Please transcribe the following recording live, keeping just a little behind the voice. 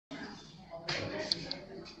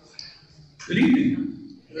Good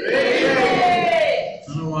evening. Hey! I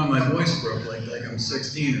don't know why my voice broke like I'm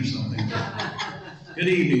 16 or something. Good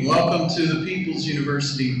evening. Welcome to the People's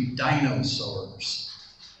University Dinosaurs.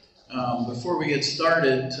 Before we get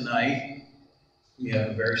started tonight, we have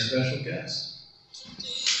a very special guest.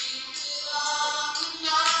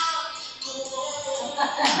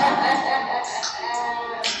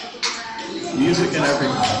 Music and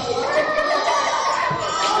everything.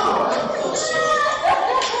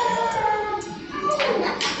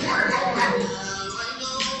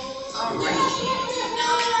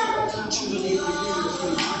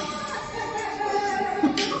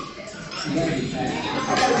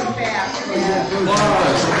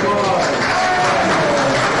 Applause.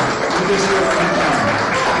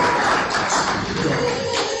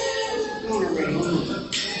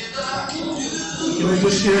 Can we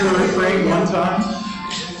just hear the refrain one time?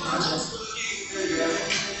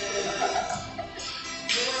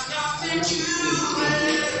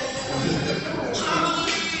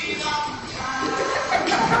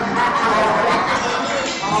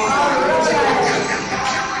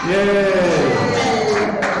 Yay!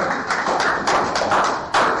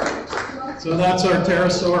 So that's our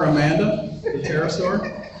pterosaur, Amanda, the pterosaur,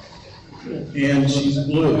 and she's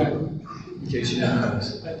blue, in case you didn't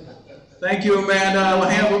notice. Thank you, Amanda.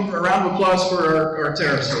 A round of applause for our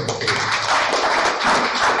pterosaur.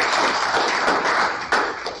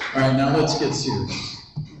 All right, now let's get serious.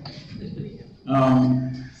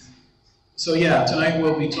 So yeah, tonight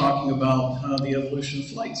we'll be talking about the evolution of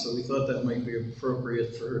flight, so we thought that might be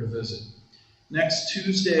appropriate for her to visit. Next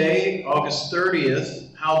Tuesday, August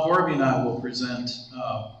 30th, Hal Gorby and I will present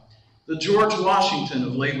the George Washington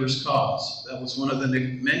of Labor's Cause. That was one of the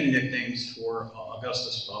many nicknames for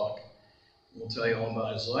Augustus Pollock. We'll tell you all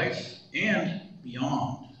about his life and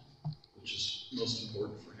beyond, which is most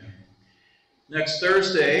important for him. Next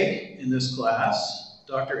Thursday in this class,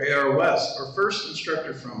 Dr. A.R. West, our first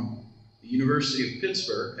instructor from the University of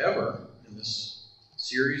Pittsburgh ever in this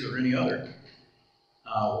series or any other,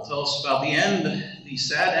 will tell us about the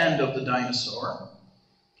sad end of the dinosaur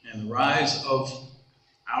and the rise of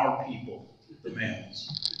our people, the mammals.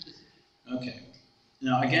 Okay.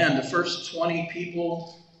 Now again, the first 20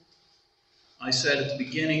 people, I said at the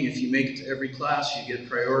beginning, if you make it to every class, you get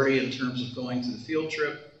priority in terms of going to the field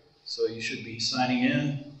trip, so you should be signing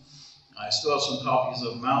in. I still have some copies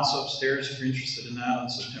of Mouse upstairs if you're interested in that on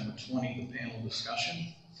September 20, the panel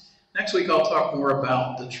discussion. Next week I'll talk more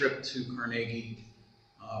about the trip to Carnegie,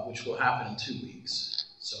 which will happen in 2 weeks.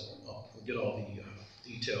 So we'll get all the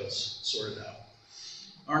details sorted out.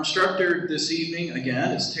 Our instructor this evening,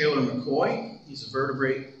 again, is Taylor McCoy. He's a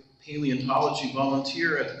vertebrate paleontology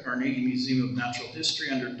volunteer at the Carnegie Museum of Natural History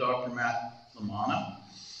under Dr. Matt Lamanna.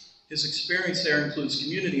 His experience there includes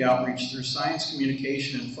community outreach through science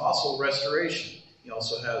communication and fossil restoration. He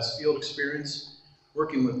also has field experience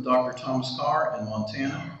working with Dr. Thomas Carr in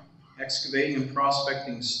Montana, excavating and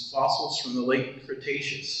prospecting fossils from the late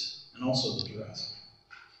Cretaceous and also the Jurassic.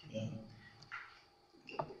 Yeah.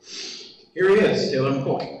 Here he is, Taylor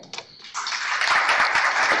McCoy.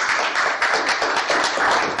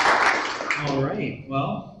 All right.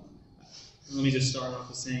 Well, let me just start off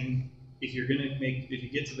with saying, if you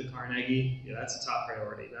get to the Carnegie, yeah, that's a top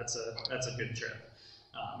priority. That's a good trip,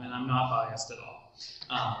 and I'm not biased at all.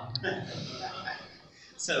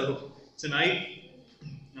 So tonight,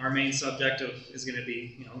 our main subject is going to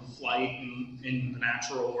be, flight in the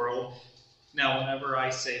natural world. Now, whenever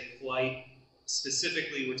I say flight,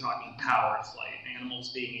 specifically we're talking powered flight,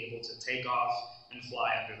 animals being able to take off and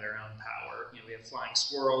fly under their own power. We have flying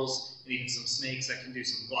squirrels and even some snakes that can do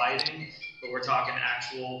some gliding, but we're talking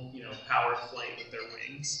actual, powered flight with their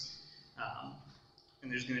wings.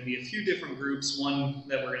 And there's going to be a few different groups, one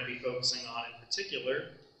that we're going to be focusing on in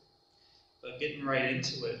particular, but getting right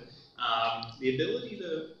into it. The ability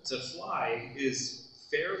to fly is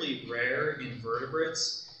fairly rare in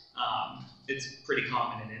vertebrates. It's pretty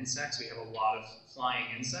common in insects. We have a lot of flying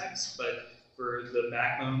insects, but for the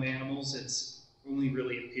backbone animals, it's only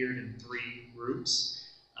really appeared in 3 groups.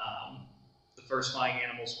 The first flying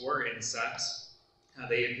animals were insects.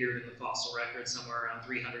 They appeared in the fossil record somewhere around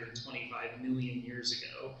 325 million years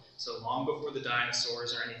ago, so long before the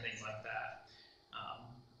dinosaurs or anything like that.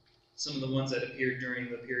 Some of the ones that appeared during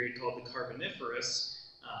the period called the Carboniferous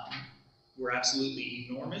were absolutely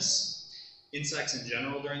enormous. Insects in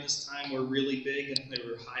general during this time were really big, and there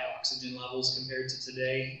were high oxygen levels compared to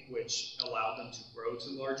today, which allowed them to grow to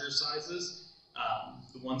larger sizes.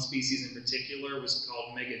 The one species in particular was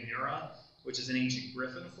called Meganeura, which is an ancient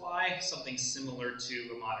griffin fly, something similar to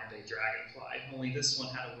a modern-day dragonfly, only this one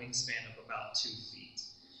had a wingspan of about 2 feet.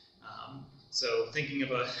 So thinking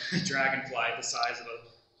of a dragonfly the size of a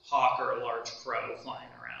hawk or a large crow flying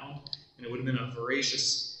around, and it would have been a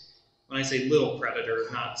voracious, when I say little predator,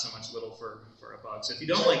 not so much little for a bug. So if you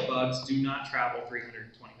don't like bugs, do not travel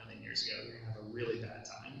 320 million years ago. You're going to have a really bad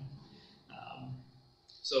time.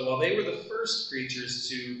 So while they were the first creatures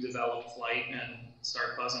to develop flight and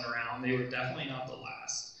start buzzing around, they were definitely not the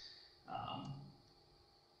last.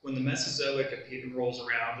 When the Mesozoic rolls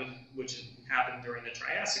around, which happened during the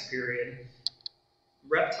Triassic period,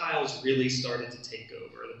 reptiles really started to take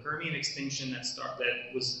over. The Permian extinction that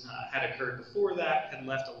had occurred before that had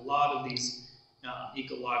left a lot of these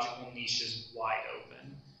ecological niches wide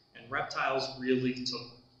open, and reptiles really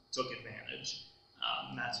took advantage.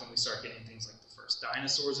 And that's when we start getting things like the first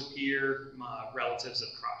dinosaurs appear, relatives of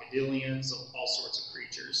crocodilians, all sorts of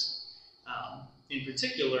creatures. In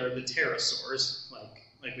particular, the pterosaurs,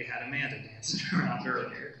 like we had Amanda dancing around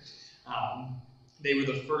earlier. They were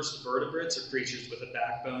the first vertebrates, or creatures with a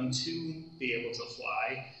backbone, to be able to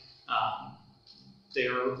fly. They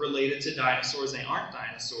are related to dinosaurs. They aren't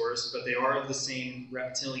dinosaurs, but they are of the same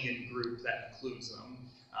reptilian group that includes them,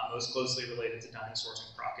 most closely related to dinosaurs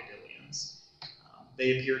and crocodilians.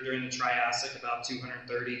 They appeared during the Triassic about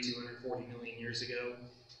 230, 240 million years ago.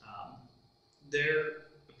 Their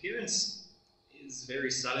appearance is very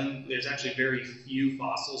sudden. There's actually very few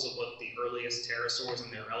fossils of what the earliest pterosaurs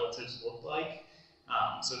and their relatives looked like.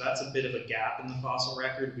 So that's a bit of a gap in the fossil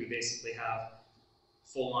record. We basically have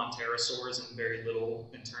full-on pterosaurs and very little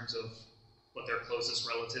in terms of what their closest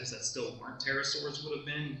relatives that still weren't pterosaurs would have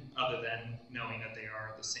been, other than knowing that they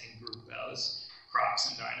are the same group as crocs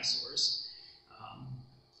and dinosaurs.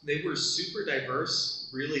 They were super diverse,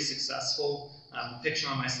 really successful. The picture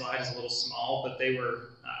on my slide is a little small, but they were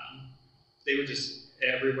just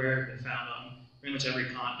everywhere. Been found on pretty much every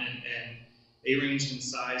continent, and they ranged in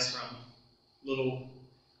size from little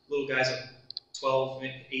guys with 12,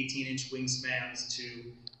 18-inch wingspans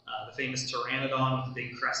to the famous pteranodon with a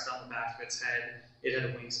big crest on the back of its head. It had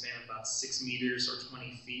a wingspan of about 6 meters or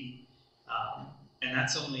 20 feet, and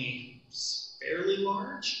that's only fairly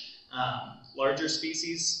large. Larger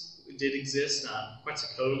species did exist.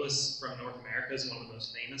 Quetzalcoatlus from North America is one of the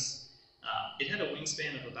most famous. It had a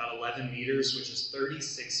wingspan of about 11 meters, which is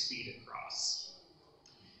 36 feet across.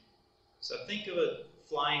 So think of a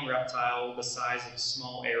flying reptile the size of a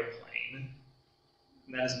small airplane.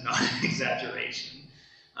 And that is not an exaggeration.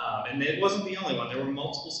 And it wasn't the only one. There were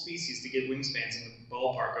multiple species to get wingspans in the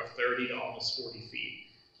ballpark of 30 to almost 40 feet.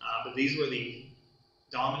 But these were the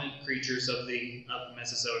dominant creatures of the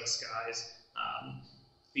Mesozoic skies,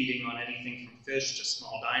 feeding on anything from fish to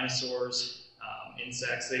small dinosaurs,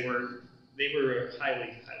 insects. They were a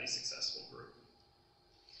highly successful group.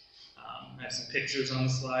 I have some pictures on the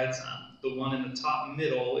slides. The one in the top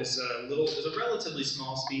middle is a relatively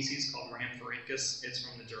small species called Rhamphorhynchus. It's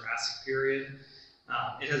from the Jurassic period.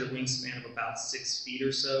 It has a wingspan of about 6 feet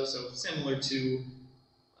or so similar to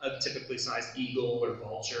a typically sized eagle or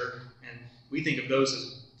vulture. And we think of those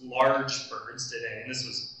as large birds today, and this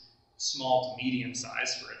was small to medium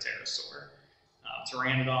size for a pterosaur.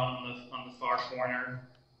 Pteranodon on the far corner.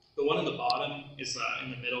 The one in the bottom is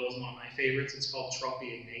in the middle is one of my favorites. It's called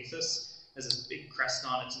Tropiognathus. It has this big crest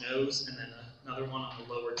on its nose, and then another one on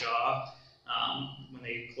the lower jaw. When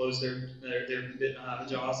they closed their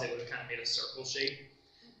jaws, they would have kind of made a circle shape.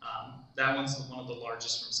 That one's one of the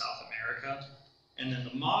largest from South America. And then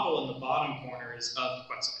the model in the bottom corner is of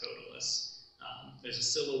Quetzalcoatlus. There's a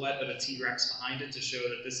silhouette of a T-Rex behind it to show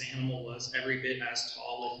that this animal was every bit as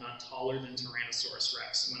tall, if not taller, than Tyrannosaurus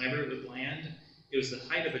rex. Whenever it would land, it was the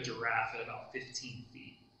height of a giraffe at about 15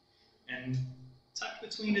 feet. And tucked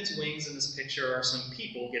between its wings in this picture are some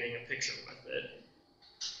people getting a picture with it.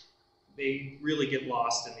 They really get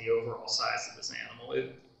lost in the overall size of this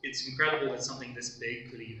animal. It's incredible that something this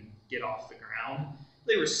big could even get off the ground.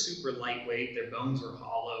 They were super lightweight, their bones were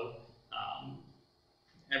hollow.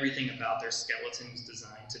 Everything about their skeleton was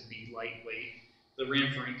designed to be lightweight. The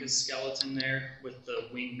Rhamphorhynchus skeleton there with the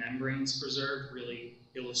wing membranes preserved really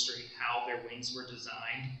illustrate how their wings were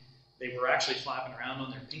designed. They were actually flapping around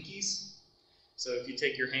on their pinkies. So if you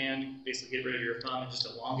take your hand, basically get rid of your thumb and just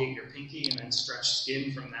elongate your pinky and then stretch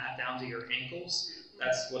skin from that down to your ankles,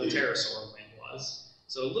 that's what a pterosaur wing was.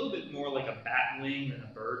 So a little bit more like a bat wing than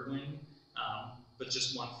a bird wing, but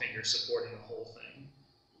just one finger supporting the whole thing.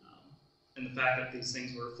 And the fact that these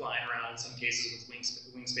things were flying around in some cases with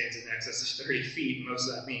wingspans in excess of 30 feet, most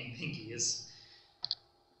of that being pinky,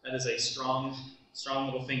 that is a strong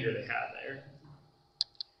little finger they had there.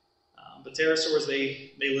 But pterosaurs,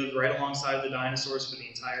 they lived right alongside the dinosaurs for the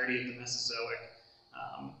entirety of the Mesozoic.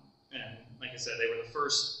 And like I said, they were the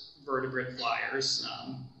first vertebrate flyers.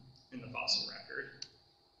 in the fossil record.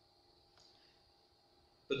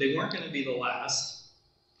 But they weren't going to be the last,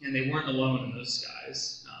 and they weren't alone in those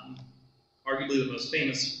skies. Arguably the most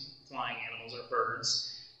famous flying animals are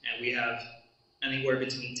birds, and we have anywhere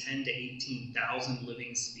between 10 to 18,000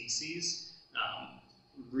 living species,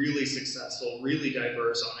 really successful, really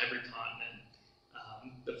diverse on every continent.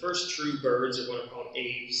 The first true birds are what are called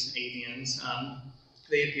avians.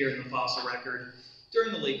 They appeared in the fossil record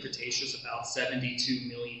during the late Cretaceous, about 72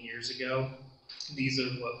 million years ago. These are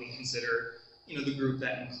what we consider, the group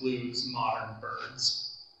that includes modern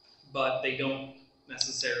birds. But they don't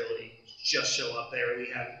necessarily just show up there. We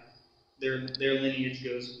have their lineage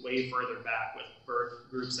goes way further back with bird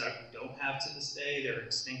groups that we don't have to this day. They're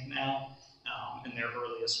extinct now, and their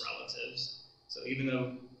earliest relatives. So even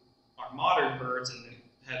though our modern birds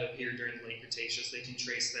had appeared during the late Cretaceous, they can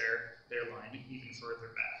trace their line even further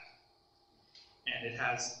back.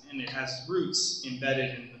 And it has roots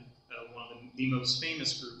embedded in one of the most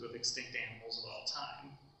famous group of extinct animals of all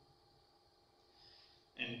time.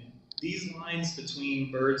 And these lines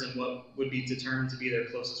between birds and what would be determined to be their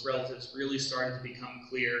closest relatives really started to become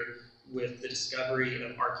clear with the discovery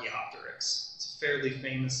of Archaeopteryx. It's a fairly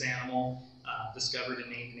famous animal, discovered and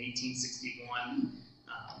named in 1861.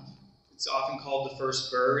 It's often called the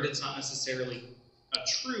first bird. It's not necessarily a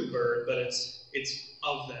true bird, but it's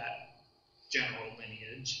of that general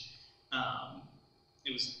lineage.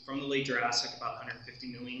 It was from the late Jurassic, about 150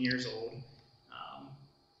 million years old.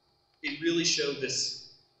 It really showed this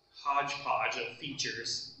hodgepodge of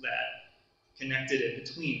features that connected it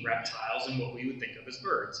between reptiles and what we would think of as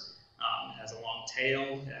birds. It has a long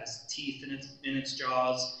tail, it has teeth in its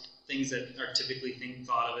jaws, things that are typically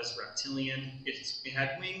thought of as reptilian. It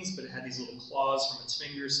had wings, but it had these little claws from its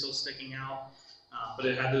fingers still sticking out. But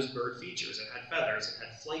it had those bird features. It had feathers. It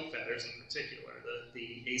had flight feathers in particular,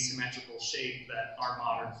 the asymmetrical shape that our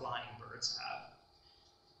modern flying birds have.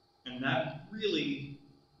 And that really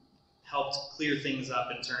helped clear things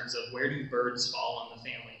up in terms of where do birds fall on the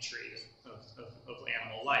family tree of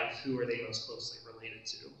animal life? Who are they most closely related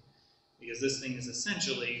to? Because this thing is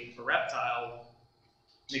essentially a reptile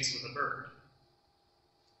mixed with a bird.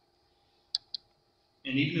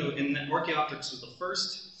 And even though Archaeopteryx was the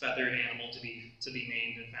first feathered animal to be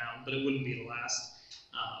named and found, but it wouldn't be the last.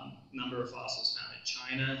 Number of fossils found in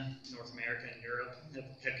China, North America, and Europe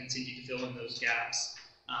have continued to fill in those gaps.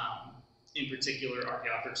 In particular,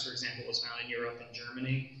 Archaeopteryx, for example, was found in Europe and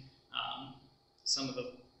Germany. Some of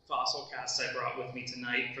the fossil casts I brought with me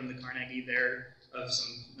tonight from the Carnegie there are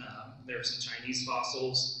some Chinese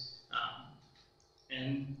fossils.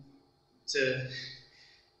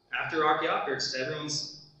 After Archaeopteryx, to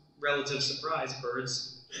everyone's relative surprise,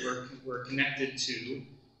 birds were connected to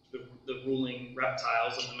the ruling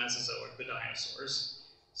reptiles of the Mesozoic, the dinosaurs.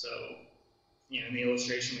 So, in the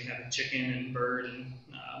illustration we have a chicken and bird and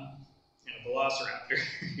a velociraptor,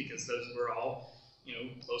 because those were all,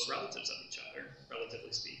 close relatives of each other,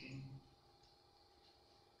 relatively speaking.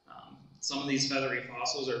 Some of these feathery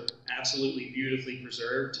fossils are absolutely beautifully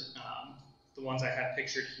preserved. The ones I have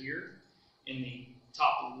pictured here, in the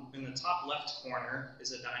top left corner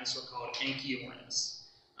is a dinosaur called Anchiornis.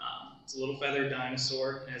 It's a little feathered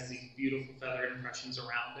dinosaur. It has these beautiful feathered impressions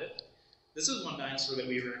around it. This is one dinosaur that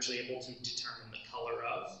we were actually able to determine the color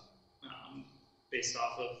of, based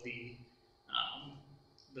off of the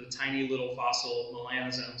tiny little fossil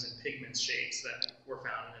melanosomes and pigment shapes that were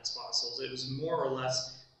found in its fossils. It was more or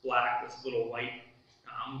less black with little white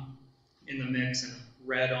in the mix and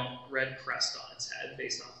red crest on its head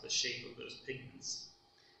based off the shape of those pigments.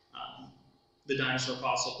 The dinosaur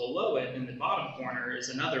fossil below it in the bottom corner is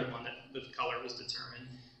another one that the color was determined.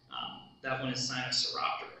 That one is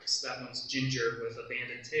Sinosauropteryx. That one's ginger with a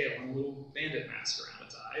banded tail and a little bandit mask around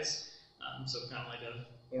its eyes. So kind of like an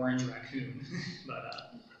orange raccoon.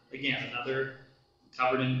 But again, another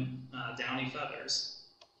covered in downy feathers.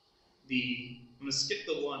 I'm going to skip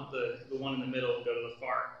the one in the middle and go to the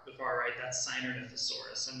far right. That's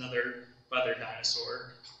Sinornithosaurus, another feathered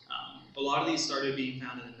dinosaur. A lot of these started being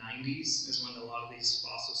found in the 90s, is when a lot of these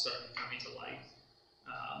fossils started coming to light.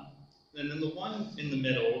 And then the one in the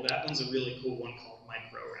middle, that one's a really cool one called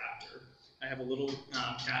Microraptor. I have a little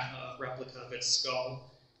replica of its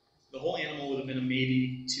skull. The whole animal would have been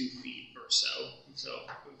maybe 2 feet or so. So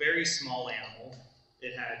a very small animal.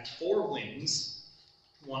 It had 4 wings,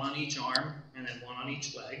 1 on each arm and then 1 on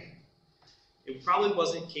each leg. It probably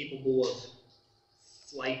wasn't capable of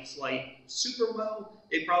flight super well.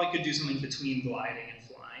 It probably could do something between gliding and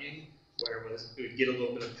flying, where it would get a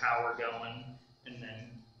little bit of power going,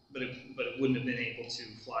 but it wouldn't have been able to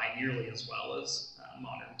fly nearly as well as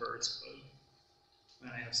modern birds could.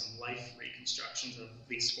 Then I have some life reconstructions of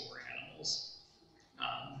these 4 animals.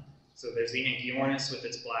 So there's the Anchiornis with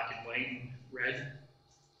its black and white and red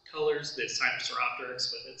colors, the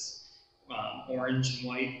Dinosauropteryx with its orange and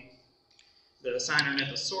white, the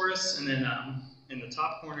Sinornithosaurus, and then in the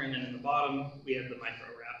top corner and then in the bottom, we have the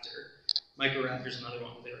Microraptor. Microraptor is another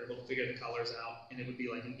one that they were able to figure the colors out, and it would be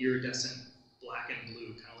like an iridescent black and blue,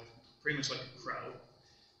 kind of like, pretty much like a crow.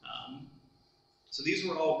 So these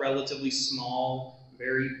were all relatively small,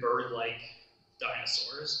 very bird-like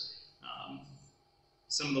dinosaurs.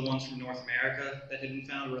 Some of the ones from North America that had been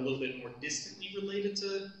found were a little bit more distantly related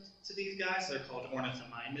to these guys. They're called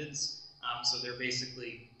ornithomimids. So they're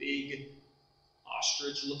basically big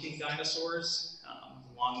ostrich-looking dinosaurs,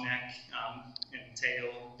 long neck and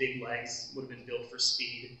tail, big legs, would have been built for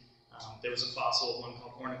speed. There was a fossil of one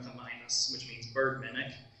called ornithomimus, which means bird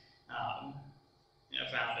mimic,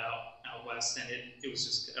 found out west, and it was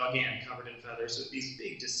just, again, covered in feathers with these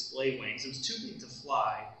big display wings. It was too big to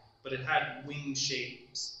fly, but it had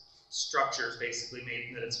wing-shaped structures basically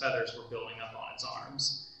made that its feathers were building up on its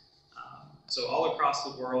arms. So all across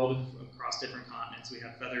the world, across different continents, we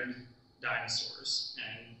have feathered dinosaurs,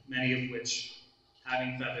 and many of which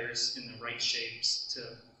having feathers in the right shapes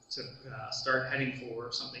to start heading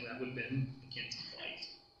for something that would have been akin to flight.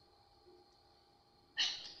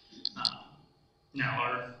 Now,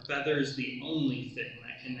 are feathers the only thing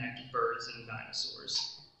that connect birds and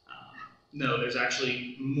dinosaurs? No, there's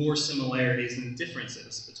actually more similarities than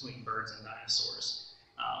differences between birds and dinosaurs.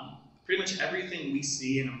 Pretty much everything we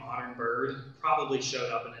see in a modern bird probably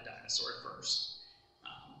showed up in a dinosaur first.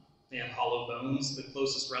 They have hollow bones. The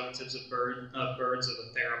closest relatives of birds are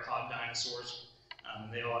the theropod dinosaurs.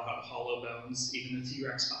 They all have hollow bones. Even the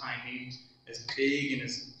T-Rex behind me, as big and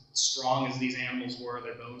as strong as these animals were,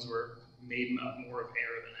 their bones were made up more of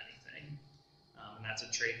air than anything. And that's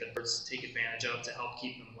a trait that birds take advantage of to help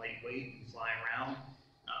keep them lightweight and fly around.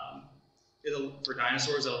 For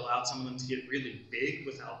dinosaurs, it allowed some of them to get really big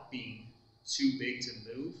without being too big to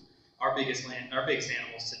move. Our biggest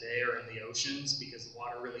animals today are in the oceans because the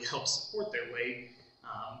water really helps support their weight.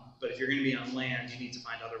 But if you're going to be on land, you need to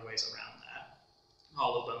find other ways around that.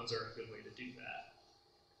 Hollow bones are a good way to do that.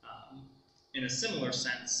 In a similar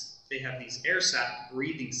sense, they have these air sac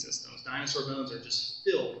breathing systems. Dinosaur bones are just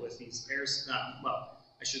filled with these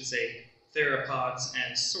theropods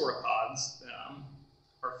and sauropods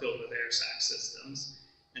are filled with air sac systems.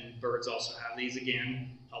 And birds also have these.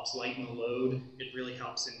 Again, helps lighten the load. It really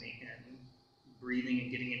helps in breathing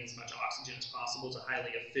and getting in as much oxygen as possible. It's a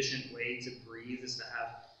highly efficient way to breathe, is to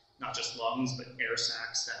have not just lungs, but air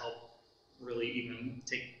sacs to help really even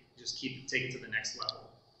take it to the next level.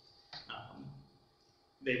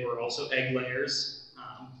 They were also egg layers.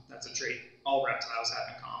 That's a trait all reptiles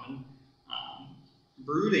have in common.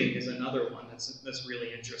 Brooding is another one that's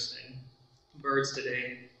really interesting. Birds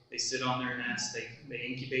today, they sit on their nests, they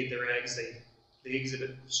incubate their eggs, they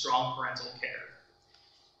exhibit strong parental care.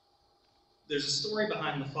 There's a story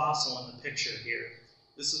behind the fossil in the picture here.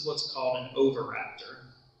 This is what's called an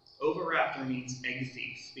oviraptor. Oviraptor means egg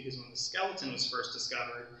thief, because when the skeleton was first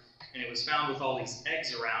discovered and it was found with all these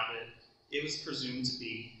eggs around it, it was presumed to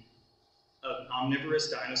be an omnivorous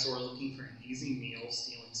dinosaur looking for an easy meal,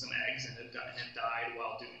 stealing some eggs, and it died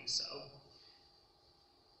while doing so.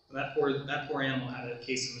 That poor animal had a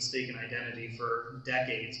case of mistaken identity for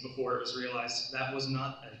decades before it was realized that was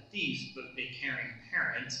not a thief, but a caring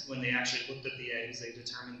parent. When they actually looked at the eggs, they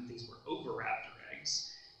determined that these were oviraptor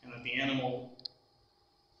eggs, and that the animal,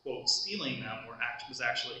 quote, stealing them was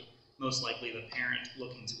actually most likely the parent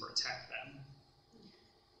looking to protect them.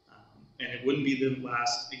 And it wouldn't be the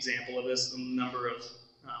last example of this. The number of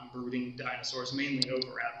brooding dinosaurs, mainly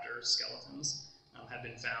oviraptor skeletons, have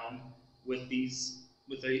been found with these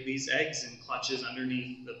eggs in clutches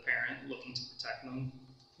underneath the parent, looking to protect them,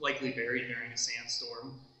 likely buried during a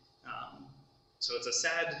sandstorm. So it's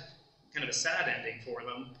kind of a sad ending for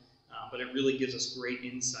them, but it really gives us great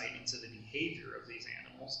insight into the behavior of these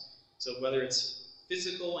animals. So whether it's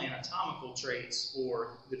physical anatomical traits or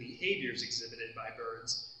the behaviors exhibited by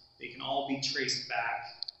birds, they can all be traced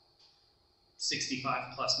back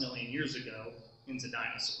 65 plus million years ago into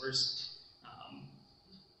dinosaurs.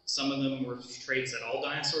 Some of them were traits that all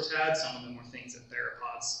dinosaurs had. Some of them were things that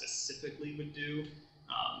theropods specifically would do.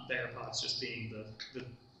 Theropods just being the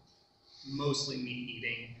mostly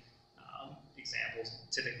meat-eating examples,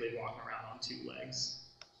 typically walking around on 2 legs.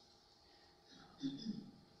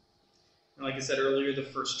 And like I said earlier, the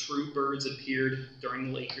first true birds appeared during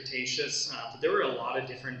the late Cretaceous. But there were a lot of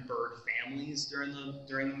different bird families during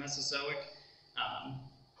the Mesozoic.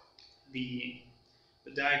 The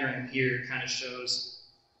diagram here kind of shows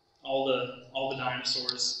all the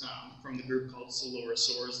dinosaurs from the group called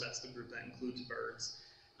Coelurosaurs. That's the group that includes birds.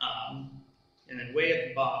 And then way at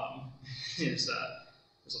the bottom, there's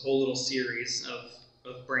a whole little series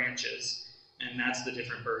of branches, and that's the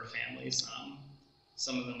different bird families.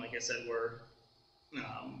 Some of them, like I said, were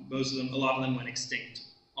a lot of them went extinct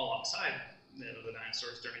alongside the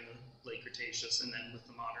dinosaurs during the late Cretaceous, and then with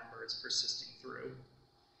the modern birds persisting through.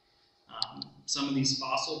 Some of these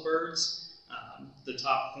fossil birds, the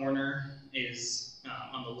top corner is,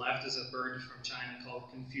 on the left is a bird from China called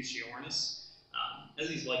Confuciornis. Has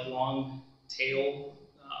these like long tail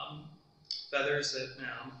feathers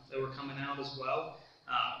that were coming out as well.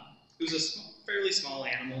 It was a fairly small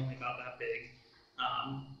animal, like about that big.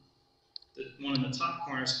 The one in the top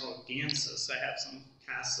corner is called Gansus. I have some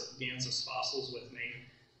casts of Gansus fossils with me.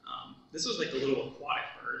 This was like a little aquatic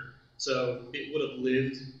bird, so it would have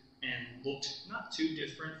lived and looked not too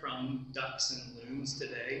different from ducks and loons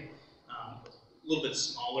today. A little bit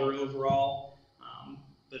smaller overall,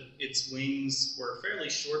 but its wings were fairly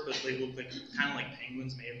short, but they looked like kind of like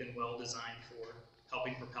penguins. May have been well designed for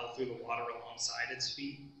helping propel through the water alongside its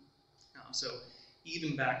feet. So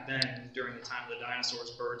even back then, during the time of the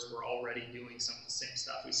dinosaurs, birds were already doing some of the same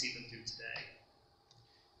stuff we see them do today.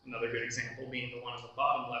 Another good example being the one in the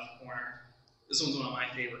bottom left corner. This one's one of my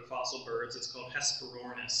favorite fossil birds. It's called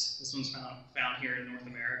Hesperornis. This one's found here in North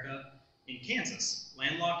America in Kansas.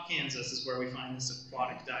 Landlocked Kansas is where we find this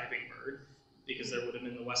aquatic diving bird, because there would have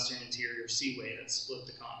been the western interior seaway that split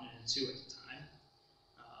the continent in two at the time.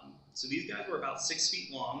 So these guys were about 6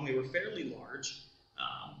 feet long. They were fairly large,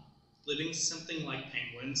 living something like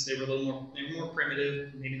penguins. They were more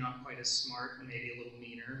primitive, maybe not quite as smart, and maybe a little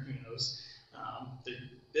meaner. Who knows? Their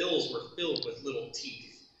bills were filled with little teeth.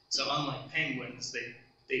 So unlike penguins,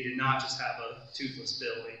 they did not just have a toothless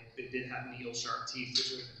bill. They did have needle-sharp teeth,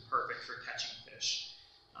 which would have been perfect for catching fish.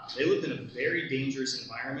 They lived in a very dangerous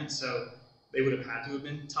environment, so they would have had to have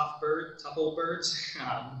been tough old birds.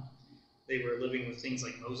 They were living with things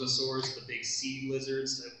like mosasaurs, the big sea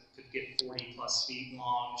lizards that could get 40 plus feet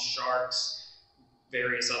long, sharks,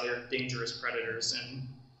 various other dangerous predators, and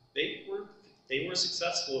they were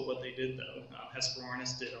successful at what they did, though.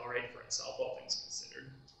 Hesperornis did all right for itself, all things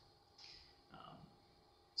considered.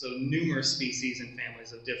 So numerous species and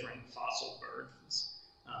families of different fossil birds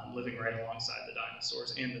living right alongside the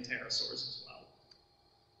dinosaurs and the pterosaurs as well.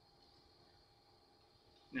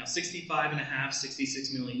 Now,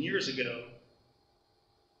 66 million years ago,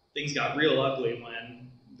 things got real ugly when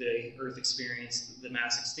the Earth experienced the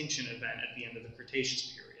mass extinction event at the end of the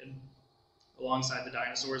Cretaceous period. Alongside the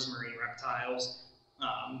dinosaurs, marine reptiles,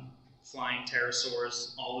 flying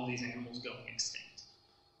pterosaurs, all of these animals going extinct.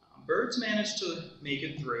 Birds managed to make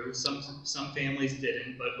it through. Some families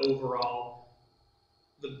didn't, but overall,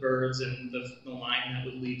 the birds and the line that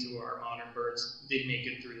would lead to our modern birds did make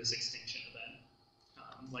it through this extinction event.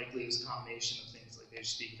 Likely it was a combination of things like they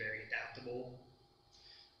just being very adaptable.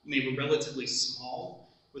 And they were relatively small,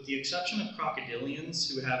 with the exception of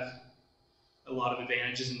crocodilians, who have a lot of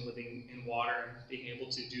advantages in living in water and being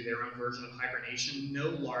able to do their own version of hibernation. No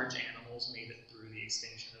large animals made it through the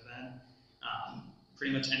extinction event.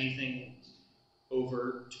 Pretty much anything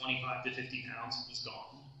over 25 to 50 pounds was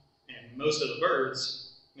gone. And most of the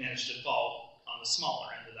birds managed to fall on the smaller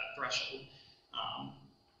end of that threshold.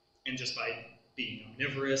 And just by being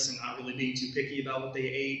omnivorous and not really being too picky about what they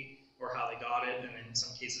ate or how they got it, and in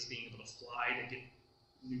some cases being able to fly to get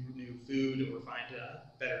new food or find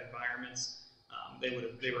better environments, they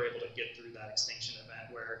were able to get through that extinction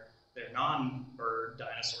event where their non-bird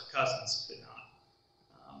dinosaur cousins could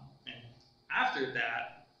not. And after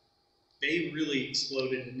that, they really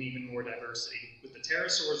exploded in even more diversity. With the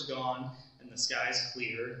pterosaurs gone and the skies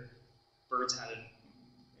clear, birds had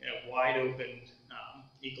a wide open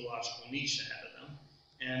ecological niche ahead of them.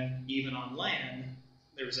 And even on land,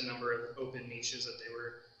 there was a number of open niches that they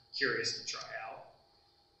were curious to try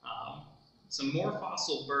out. Some more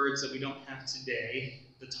fossil birds that we don't have today.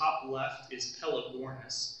 The top left is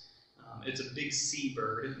Pelagornis. It's a big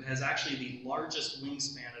seabird. It has actually the largest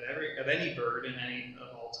wingspan of any bird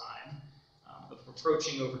of all time,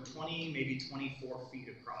 approaching over 20, maybe 24 feet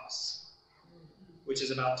across, which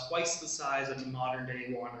is about twice the size of the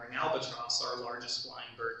modern-day wandering albatross, our largest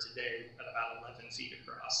flying bird today, at about 11 feet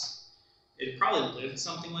across. It probably lived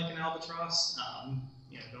something like an albatross,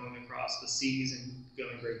 going across the seas and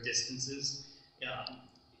going great distances.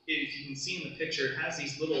 If you can see in the picture, it has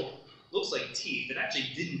these little, looks like teeth. It actually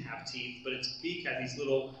didn't have teeth, but its beak had these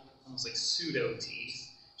little, almost like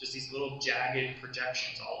pseudo-teeth, just these little jagged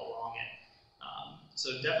projections all along it.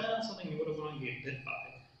 So definitely not something you would have wanted to get bit by.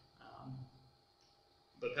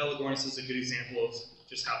 But Pelagornis is a good example of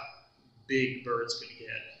just how big birds could get.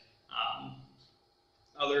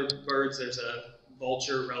 Other birds, there's a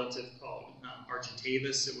vulture relative called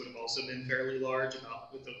Archaeopteryx. It would have also been fairly large,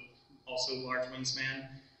 with a also large wingspan,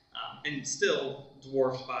 and still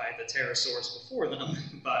dwarfed by the pterosaurs before them,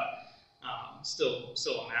 but still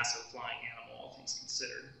a massive flying animal, all things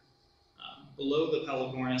considered. Below the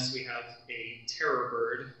Pelagornis, we have a terror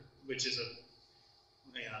bird, which is a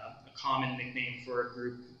common nickname for a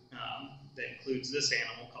group that includes this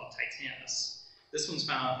animal called Titanus. This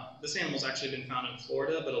animal's actually been found in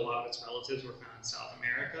Florida, but a lot of its relatives were found in South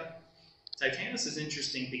America. Titanus is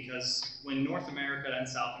interesting because when North America and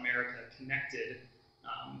South America connected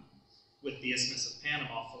with the Isthmus of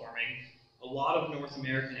Panama forming, a lot of North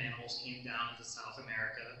American animals came down into South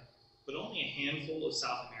America, but only a handful of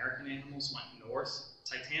South American animals went north.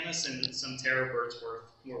 Titanus and some terror birds were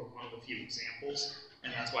one of the few examples,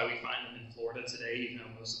 and that's why we find them in Florida today, even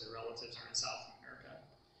though most of their relatives are in South America.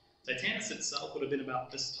 Titanus itself would have been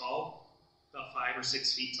about this tall, about 5 or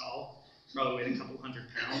 6 feet tall, probably weighed a couple hundred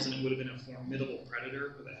pounds, and it would have been a formidable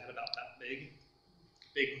predator with a head about that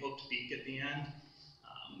big hooked beak at the end,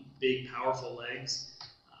 big powerful legs.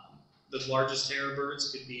 The largest terror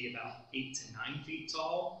birds could be about 8 to 9 feet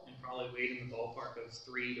tall and probably weighed in the ballpark of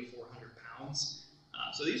 300 to 400 pounds.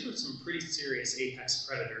 So these were some pretty serious apex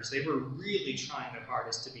predators. They were really trying their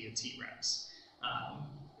hardest to be a T-Rex.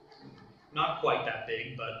 Not quite that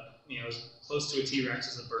big, but as close to a T-Rex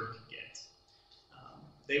as a bird could get.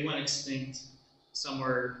 They went extinct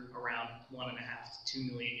somewhere around 1.5 to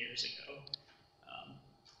 2 million years ago.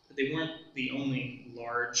 But they weren't the only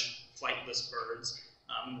large flightless birds.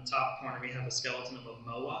 In the top corner, we have a skeleton of a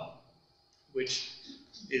moa, which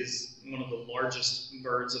is one of the largest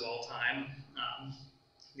birds of all time.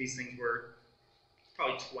 These things were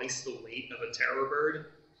probably twice the weight of a terror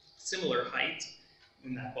bird, similar height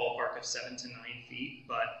in that ballpark of 7 to 9 feet,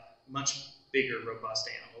 but much bigger, robust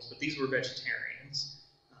animals. But these were vegetarians.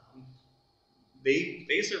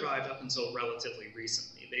 They survived up until relatively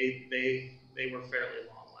recently. They were fairly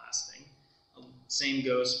long-lasting. Same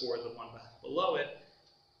goes for the one below it.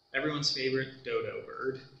 Everyone's favorite dodo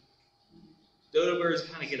bird. Dodo birds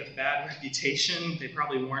kind of get a bad reputation. They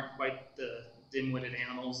probably weren't quite the dim-witted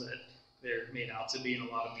animals that they're made out to be in a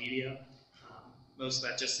lot of media. Most of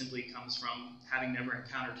that just simply comes from having never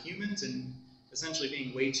encountered humans and essentially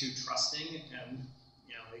being way too trusting. And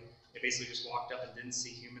they basically just walked up and didn't see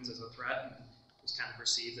humans as a threat, and it was kind of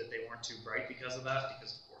perceived that they weren't too bright because of that,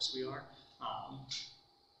 because of course we are.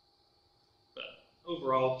 But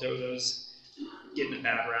overall, dodos getting a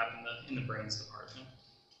bad rap in the brains department.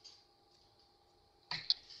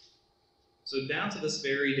 So down to this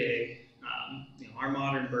very day, our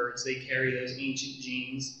modern birds, they carry those ancient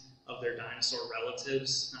genes of their dinosaur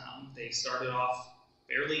relatives. They started off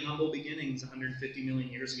fairly humble beginnings 150 million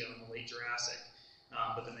years ago in the late Jurassic,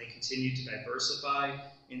 but then they continued to diversify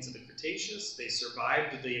into the Cretaceous. They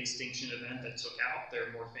survived the extinction event that took out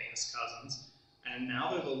their more famous cousins. And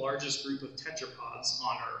now they're the largest group of tetrapods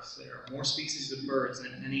on Earth. There are more species of birds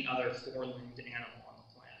than any other four-limbed animal on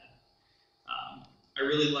the planet. I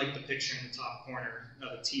really like the picture in the top corner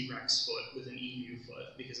of a T-Rex foot with an emu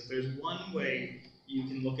foot, because if there's one way you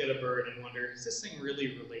can look at a bird and wonder, is this thing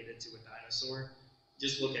really related to a dinosaur?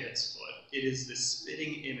 Just look at its foot. It is the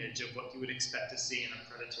spitting image of what you would expect to see in a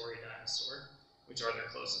predatory dinosaur, which are their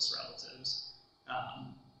closest relatives.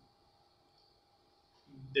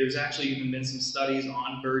 There's actually even been some studies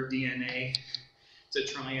on bird DNA to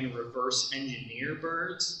try and reverse engineer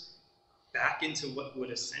birds back into what would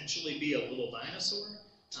essentially be a little dinosaur.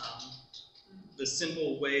 The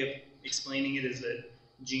simple way of explaining it is that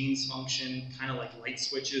genes function kind of like light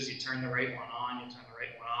switches. You turn the right one on, you turn the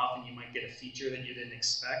right one off, and you might get a feature that you didn't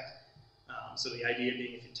expect. So the idea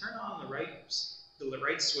being, if you turn on the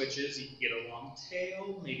right switches, you can get a long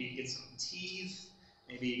tail, maybe you get some teeth,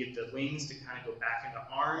 maybe you get the wings to kind of go back into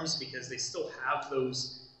arms, because they still have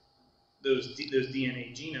those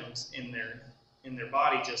DNA genomes in their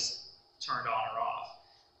body, just turned on or off.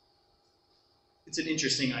 It's an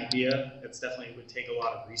interesting idea. It's definitely would take a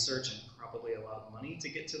lot of research and probably a lot of money to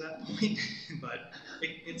get to that point, but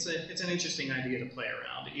it's an interesting idea to play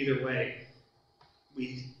around. Either way,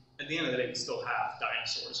 at the end of the day, we still have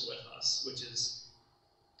dinosaurs with us, which is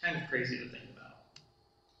kind of crazy to think about.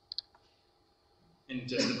 And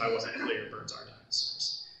just if I wasn't clear, birds are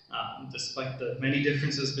dinosaurs. Despite the many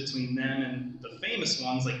differences between them and the famous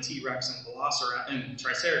ones like T-Rex and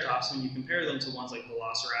Triceratops, when you compare them to ones like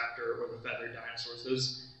Velociraptor or the feathered dinosaurs,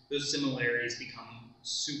 those similarities become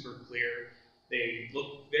super clear. They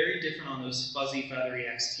look very different on those fuzzy, feathery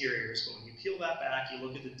exteriors, but when you peel that back, you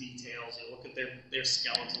look at the details, you look at their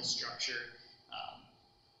skeletal structure,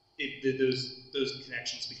 those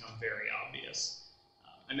connections become very obvious.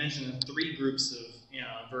 I mentioned that 3 groups of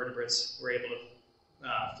vertebrates were able to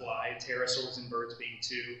fly, pterosaurs and birds being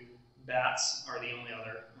 2. Bats are the only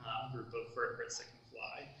other group of vertebrates that can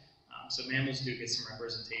fly. So mammals do get some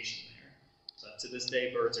representation there. But to this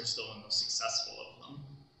day, birds are still the most successful of them.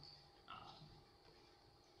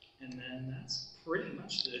 And then that's pretty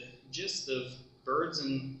much the gist of birds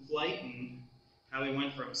and flight and how we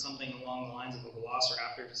went from something along the lines of a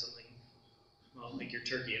velociraptor to something, well, like your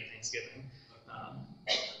turkey at Thanksgiving.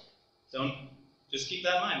 Just keep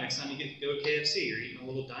that in mind next time you go to KFC, you're eating a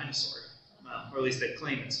little dinosaur. Or at least they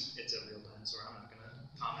claim it's a real dinosaur. I'm not going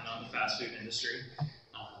to comment on the fast food industry.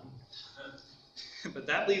 But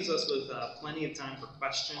that leaves us with plenty of time for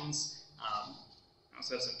questions. I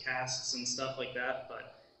also have some casts and stuff like that,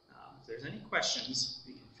 but if there's any questions,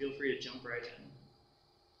 you can feel free to jump right in.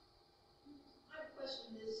 My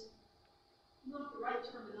question is not the right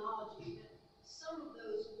terminology, but some of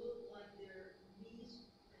those look like their knees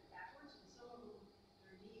went backwards, and some of them,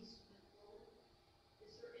 their knees went forward.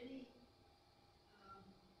 Is there any,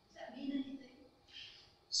 does that mean anything?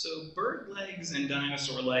 So bird legs and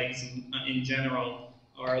dinosaur legs in general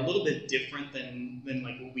are a little bit different than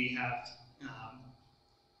like what we have.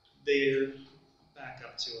 They're back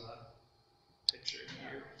up to a picture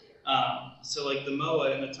here. So like the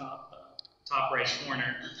moa in the top right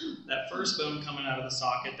corner, that first bone coming out of the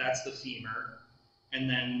socket, that's the femur, and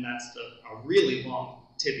then that's a really long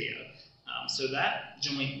tibia. So that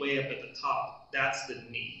joint way up at the top, that's the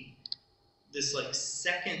knee. This like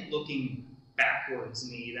second looking backwards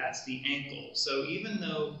knee, that's the ankle. So even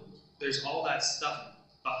though there's all that stuff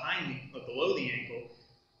below the ankle,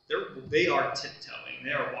 they are tiptoeing.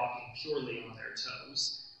 They are walking purely on their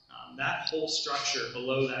toes. That whole structure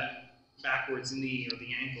below that backwards knee or the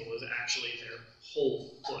ankle is actually their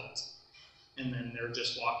whole foot. And then they're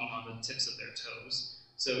just walking on the tips of their toes.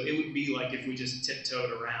 So it would be like if we just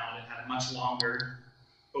tiptoed around and had a much longer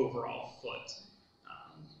overall foot.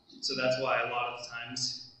 So that's why a lot of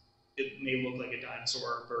times it may look like a dinosaur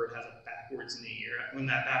or a bird has a backwards knee, or when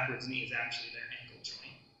that backwards knee is actually their ankle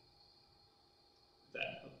joint.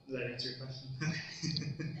 Does that answer your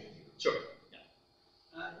question? Sure.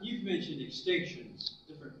 Yeah. You've mentioned extinctions,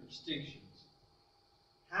 different extinctions.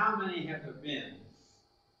 How many have there been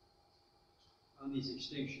on these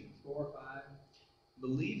extinctions? 4 or 5? I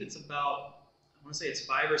believe it's about, I want to say it's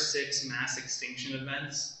 5 or 6 mass extinction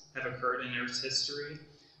events have occurred in Earth's history.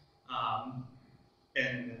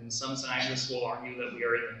 And some scientists will argue that we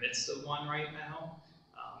are in the midst of one right now.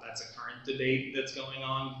 That's a current debate that's going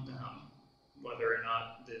on, whether or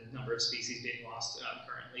not the number of species being lost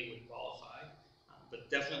currently would qualify. But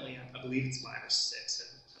definitely, I believe it's 5 or 6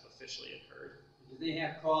 have officially occurred. Do they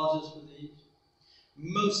have causes for these?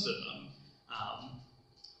 Most of them.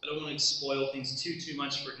 I don't want to spoil things too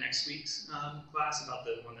much for next week's class about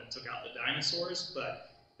the one that took out the dinosaurs, but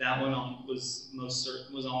that one was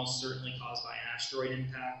almost certainly caused by an asteroid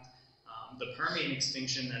impact. The Permian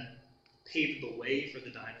extinction that paved the way for the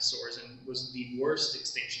dinosaurs and was the worst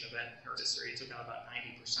extinction event in Earth history. It took out about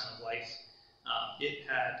 90% of life.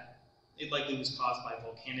 It likely was caused by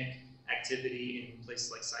volcanic activity in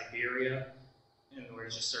places like Siberia, and where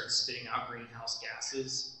it just started spitting out greenhouse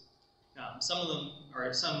gases. Some of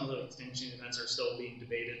the extinction events are still being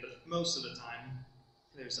debated, but most of the time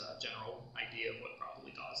there's a general idea of what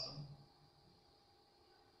probably caused them.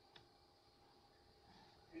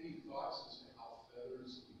 Any thoughts as to how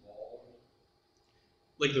feathers evolved?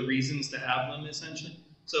 Like the reasons to have them, essentially.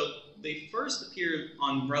 So they first appeared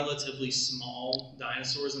on relatively small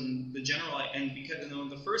dinosaurs, and because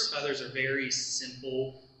the first feathers are very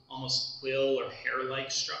simple, almost quill or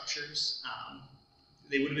hair-like structures.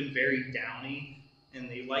 They would have been very downy, and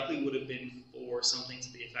they likely would have been for something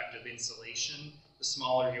to the effect of insulation. The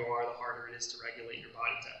smaller you are, the harder it is to regulate your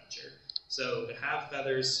body temperature. So to have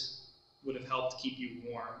feathers would have helped keep you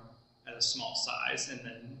warm at a small size, and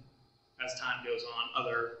then as time goes on,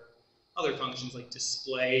 other functions like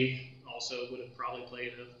display also would have probably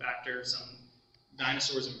played a factor. Some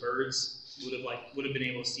dinosaurs and birds would have been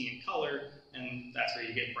able to see in color, and that's where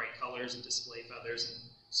you get bright colors and display feathers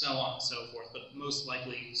and so on and so forth, but most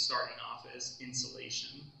likely starting off as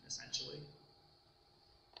insulation, essentially.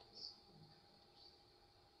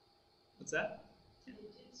 What's that? They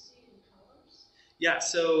did see in colors? Yeah,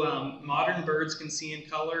 so modern birds can see in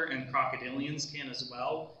color, and crocodilians can as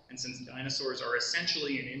well. And since dinosaurs are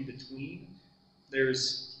essentially an in-between,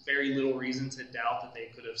 there's very little reason to doubt that they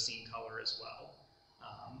could have seen color as well.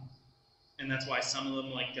 And that's why some of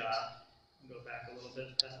them, like, go back a little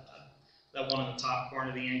bit, that one on the top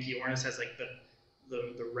corner, the Anchiornis, has like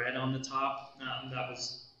the red on the top. That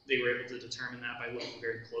was they were able to determine that by looking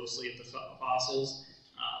very closely at the fossils,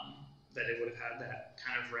 that it would have had that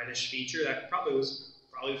kind of reddish feature that probably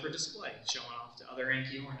for display, showing off to other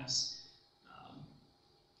Anchiornis.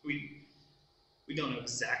 We don't know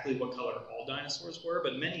exactly what color all dinosaurs were,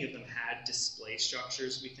 but many of them had display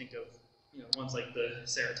structures. We think of ones like the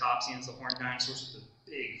ceratopsians, the horned dinosaurs with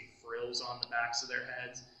the big frills on the backs of their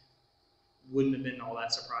heads. Wouldn't have been all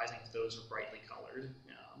that surprising if those were brightly colored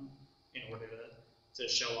in order to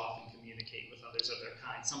show off and communicate with others of their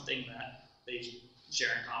kind. Something that they share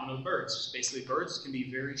in common with birds. Just basically, birds can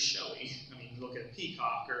be very showy. I mean, look at a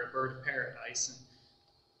peacock or a bird of paradise, and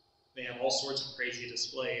they have all sorts of crazy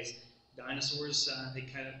displays. Dinosaurs,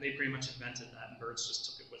 they pretty much invented that, and birds just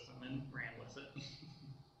took it with them and ran with it.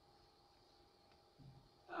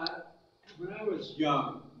 When I was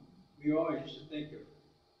young, we always used to think of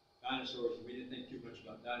dinosaurs, and we didn't think too much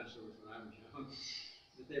about dinosaurs when I was young,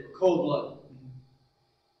 that they were cold-blooded.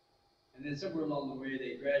 And then somewhere along the way,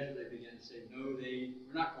 they gradually began to say, no, they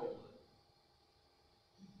were not cold-blooded.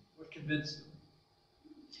 What convinced them?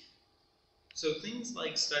 So things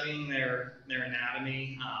like studying their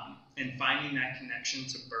anatomy and finding that connection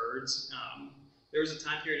to birds. There was a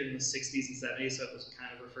time period in the 60s and 70s that was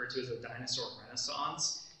kind of referred to as a dinosaur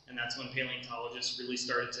renaissance, and that's when paleontologists really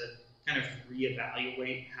started to kind of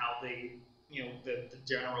reevaluate how they, the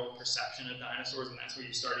general perception of dinosaurs, and that's where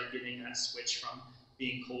you started getting that switch from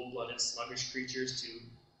being cold-blooded, sluggish creatures to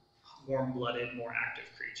warm-blooded, more active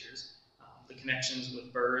creatures. The connections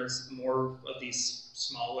with birds, more of these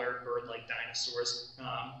smaller bird-like dinosaurs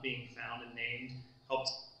being found and named,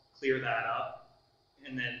 helped clear that up.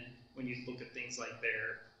 And then when you look at things like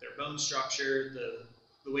their bone structure,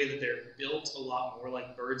 the way that they're built a lot more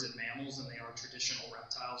like birds and mammals than they are traditional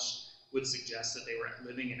reptiles would suggest that they were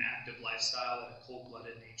living an active lifestyle that a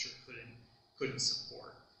cold-blooded nature couldn't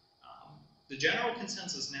support. The general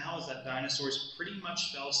consensus now is that dinosaurs pretty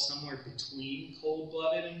much fell somewhere between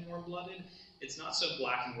cold-blooded and warm-blooded. It's not so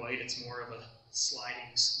black and white, it's more of a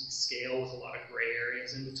sliding scale with a lot of gray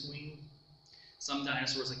areas in between. Some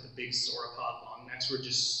dinosaurs, like the big sauropod longnecks, were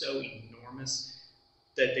just so enormous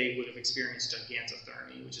that they would have experienced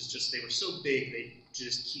gigantothermy, which is just, they were so big they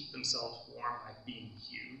just keep themselves warm by being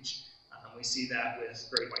huge. We see that with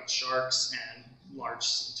great white sharks and large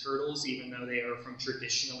sea turtles, even though they are from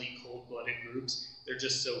traditionally cold-blooded groups. They're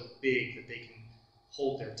just so big that they can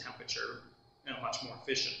hold their temperature much more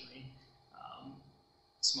efficiently.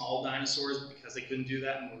 Small dinosaurs, because they couldn't do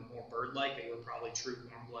that and were more bird-like, they were probably true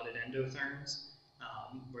warm-blooded endotherms,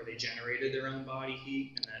 where they generated their own body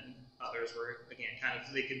heat, and then others were, again, kind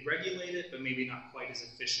of, they could regulate it, but maybe not quite as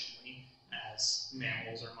efficiently as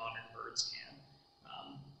mammals or modern birds can.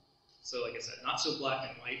 So like I said, not so black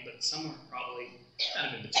and white, but somewhere probably kind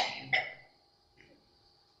of in between.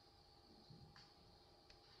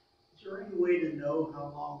 Is there any way to know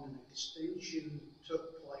how long an extinction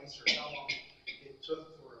took place, or how long it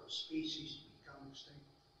took for a species to become extinct?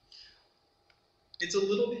 It's a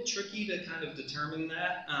little bit tricky to kind of determine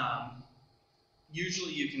that.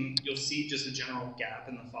 Usually you'll see just a general gap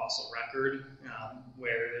in the fossil record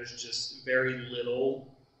where there's just very little.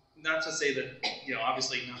 Not to say that,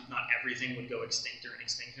 obviously not everything would go extinct during an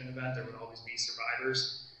extinction event. There would always be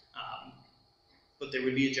survivors. But there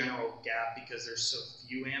would be a general gap because there's so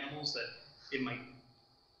few animals that it might.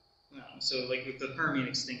 So like with the Permian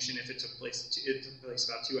extinction, if it took place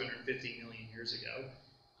about 250 million years ago.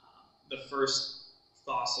 The first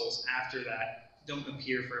fossils after that don't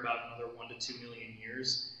appear for about another 1 to 2 million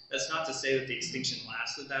years. That's not to say that the extinction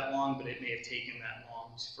lasted that long, but it may have taken that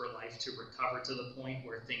long for life to recover to the point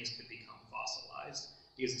where things could become fossilized.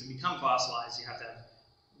 Because to become fossilized, you have to have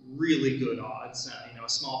really good odds. A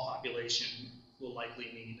small population will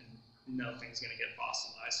likely mean nothing's going to get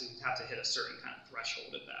fossilized, so you have to hit a certain kind of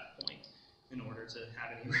threshold at that point in order to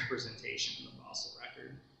have any representation in the fossil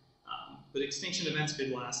record. But extinction events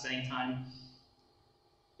could last any time.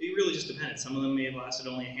 It really just depended. Some of them may have lasted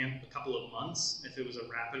only a couple of months. If it was a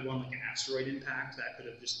rapid one, like an asteroid impact, that could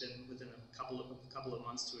have just been within a couple of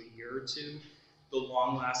months to a year or two. The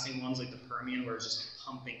long-lasting ones, like the Permian, where it's just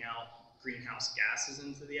pumping out greenhouse gases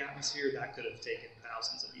into the atmosphere, that could have taken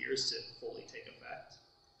thousands of years to fully take effect.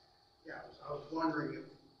 Yeah, I was wondering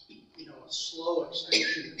if, a slow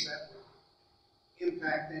extinction, if that would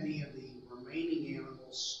impact any of the remaining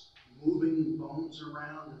animals moving bones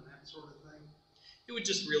around and that sort of thing. It would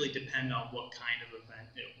just really depend on what kind of event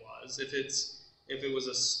it was. If it was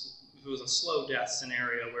a slow death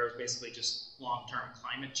scenario where it's basically just long-term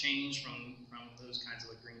climate change from those kinds of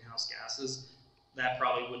greenhouse gases, that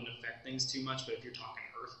probably wouldn't affect things too much. But if you're talking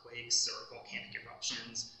earthquakes or volcanic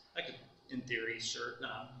eruptions, that could, in theory, stir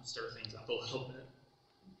things up a little bit.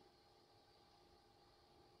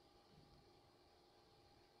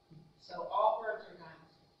 So all birds are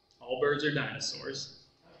dinosaurs. All birds are dinosaurs.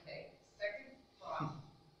 Okay. Second thought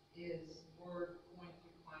is we're going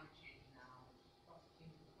through climate change now, plus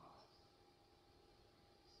human cause.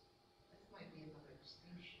 This might be another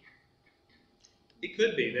extinction. It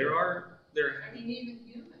could be. I mean, even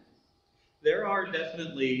humans. There are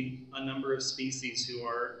definitely a number of species who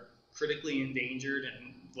are critically endangered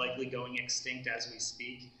and likely going extinct as we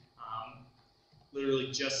speak.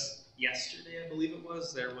 Literally just yesterday, I believe it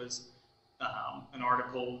was, there was an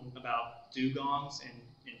article about dugongs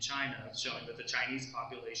in China showing that the Chinese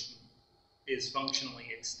population is functionally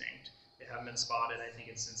extinct. They haven't been spotted, I think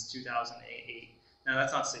it's since 2008. Now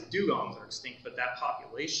that's not to say dugongs are extinct, but that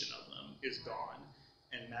population of them is gone.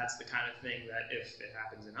 And that's the kind of thing that, if it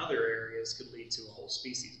happens in other areas, could lead to a whole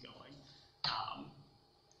species going.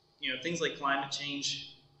 Things like climate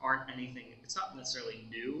change aren't anything, it's not necessarily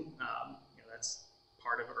new. That's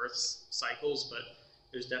part of Earth's cycles, but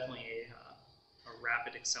there's definitely a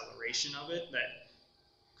rapid acceleration of it that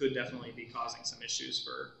could definitely be causing some issues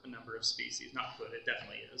for a number of species. Not could, it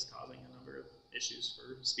definitely is causing a number of issues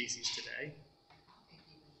for species today.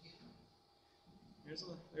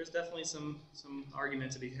 There's definitely some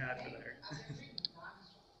argument to be had for there.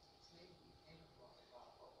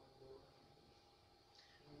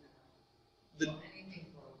 Anything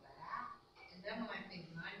go back, and then when I think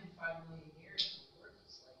 95 million years, the word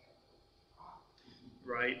is like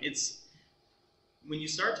right. It's when you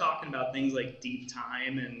start talking about things like deep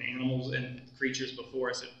time and animals and creatures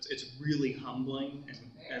before us, it's really humbling, and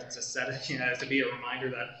as to set it, to be a reminder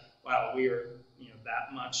that wow, we are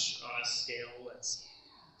that much on a scale that's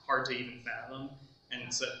hard to even fathom.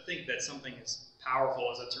 And so think that something as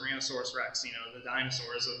powerful as a Tyrannosaurus rex, the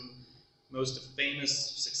dinosaurs, the most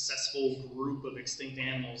famous, successful group of extinct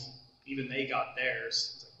animals, even they got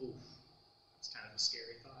theirs. It's like, ooh, it's kind of a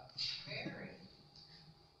scary thought. very.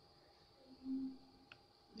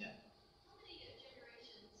 Yeah. How many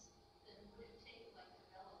generations then would it take, like,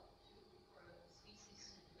 for a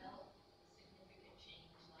species to develop a significant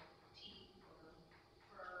change, like teeth or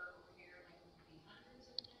fur or hair? Like, would it be hundreds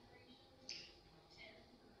of generations, or 10?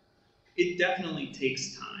 It definitely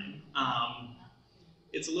takes time.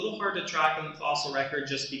 It's a little hard to track on the fossil record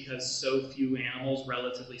just because so few animals,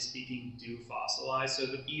 relatively speaking, do fossilize. So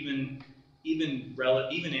that even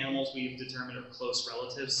animals we've determined are close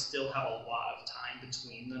relatives still have a lot of time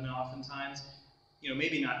between them oftentimes.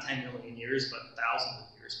 Maybe not 10 million years, but thousands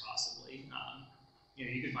of years possibly.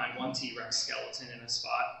 You could find one T-Rex skeleton in a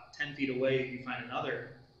spot 10 feet away, you find another,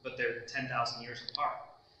 but they're 10,000 years apart.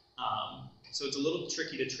 So it's a little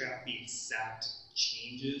tricky to track the exact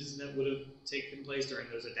changes that would have taken place during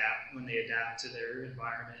those when they adapt to their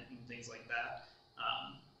environment and things like that.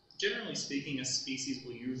 Generally speaking, a species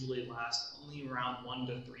will usually last only around 1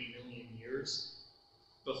 to 3 million years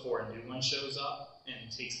before a new one shows up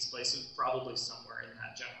and takes its place, probably somewhere in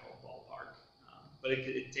that general ballpark. But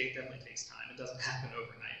it definitely takes time. It doesn't happen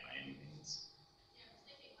overnight by any means. Yeah, I was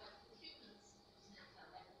thinking, like, with humans, isn't it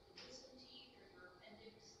like the wisdom teeth or your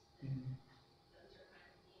appendix, those are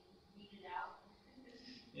kind of being weeded out?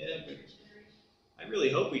 Yeah, but I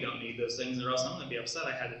really hope we don't need those things, or else I'm going to be upset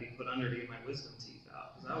I had to be put under to get my wisdom teeth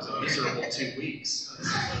out, because that was a miserable 2 weeks.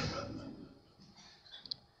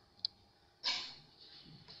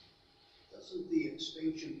 Doesn't the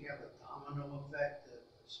extinction have a domino effect? That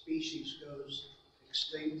a species goes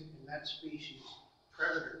extinct, and that species'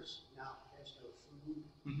 predators now has no food?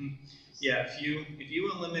 Mm-hmm. Yeah, if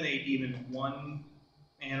you eliminate even one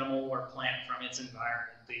animal or plant from its environment,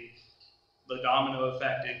 the domino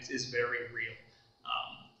effect is very real.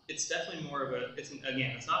 It's definitely more of it's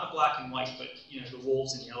not a black and white, but the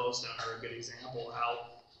wolves in Yellowstone are a good example of how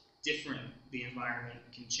different the environment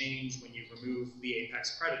can change when you remove the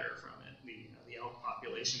apex predator from it. The elk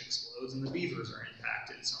population explodes and the beavers are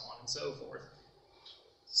impacted, so on and so forth.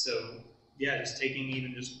 So yeah, just taking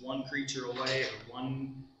even just one creature away or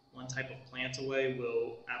one type of plant away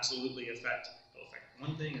will absolutely affect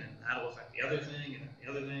one thing, and then that'll affect the other thing, and then the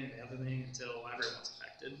other thing, and the other thing, until everyone's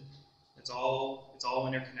affected. It's all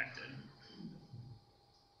interconnected.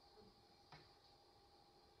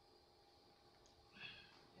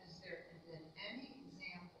 Has there been any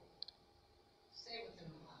example, say within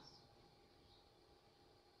the last 2 years,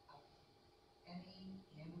 of any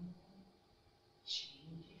animal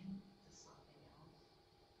changing to something else?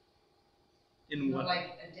 In what?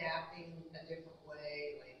 Like adapting a different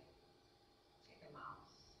way, like take a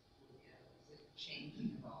mouse, is it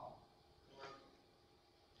changing at all? Or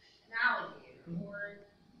an alligator, or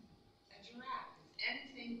a giraffe, is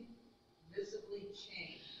anything visibly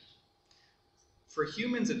changed? For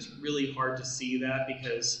humans, it's really hard to see that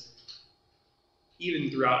because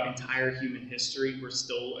even throughout entire human history, we're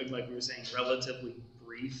still, like we were saying, relatively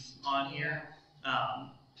brief on here.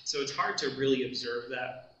 So it's hard to really observe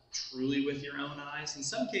that truly with your own eyes. In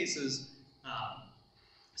some cases,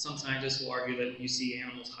 some scientists will argue that you see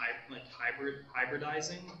animals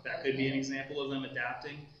hybridizing. That could be an example of them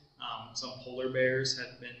adapting. Some polar bears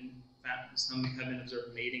have been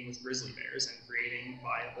observed mating with grizzly bears and creating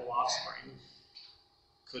viable offspring.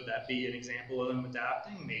 Could that be an example of them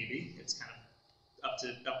adapting? Maybe. It's kind of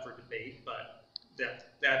up for debate, but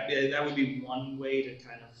that would be one way to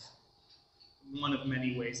one of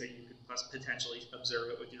many ways that you could potentially observe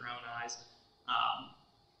it with your own eyes.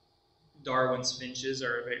 Darwin's finches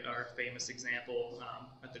are a famous example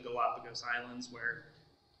at the Galapagos Islands, where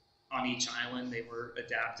on each island they were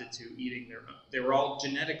adapted to eating they were all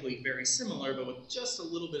genetically very similar, but with just a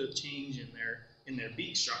little bit of change in their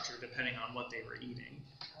beak structure depending on what they were eating.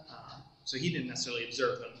 So he didn't necessarily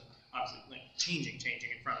observe them, obviously, like changing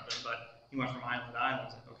in front of him, but he went from island to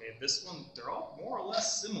island. Like, okay, this one, they're all more or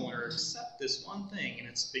less similar except this one thing, and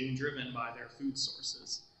it's being driven by their food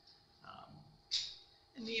sources.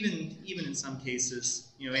 And even in some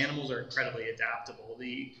cases, animals are incredibly adaptable.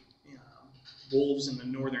 The wolves in the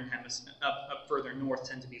northern hemisphere, up further north,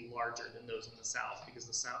 tend to be larger than those in the south because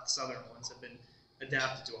the southern ones have been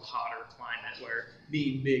adapted to a hotter climate where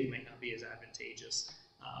being big might not be as advantageous.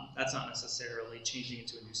 That's not necessarily changing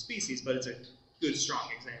into a new species, but it's a good,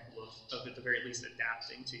 strong example of at the very least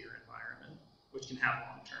adapting to your environment, which can have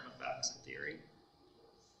long-term effects in theory.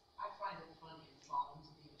 I find it funny and fun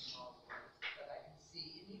to be involved with, but I can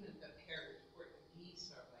see, and even the heritage where the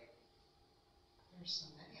geese are like, there's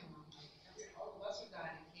so many of them, like, all of us are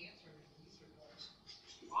dying of cancer, and the geese are going,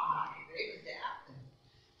 why? They've adapted,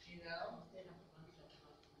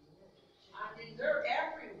 I mean, they're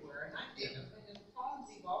everywhere, and I think, and the problem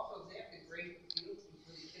is also they have to grade the fields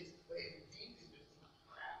before the kids play in the game because there's so much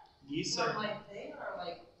crap. Geese So are... I'm like, they are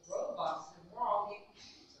like robots, and we're all getting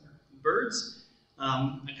cancer. Birds,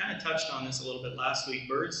 I kind of touched on this a little bit last week.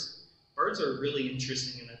 Birds are really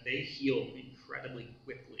interesting in that they heal incredibly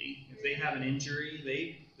quickly. If they have an injury,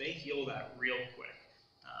 they heal that real quick.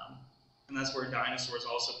 And that's where dinosaurs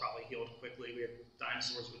also probably healed quickly. We have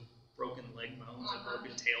dinosaurs with broken leg bones and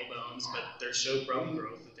broken tail bones, but they showed bone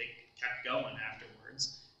growth that they kept going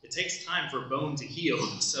afterwards. It takes time for bone to heal,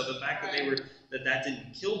 so the fact that that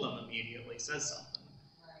didn't kill them immediately says something.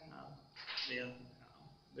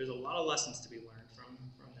 There's a lot of lessons to be learned from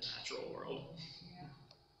the natural world. Yeah.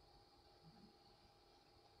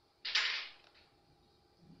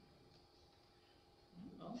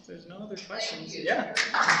 Well, if there's no other questions, you. yeah.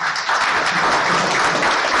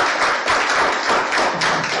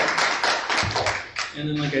 And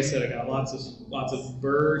then, like I said, I got lots of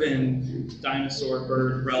bird and dinosaur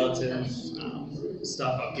bird relative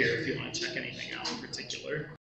stuff up here if you want to check anything out in particular.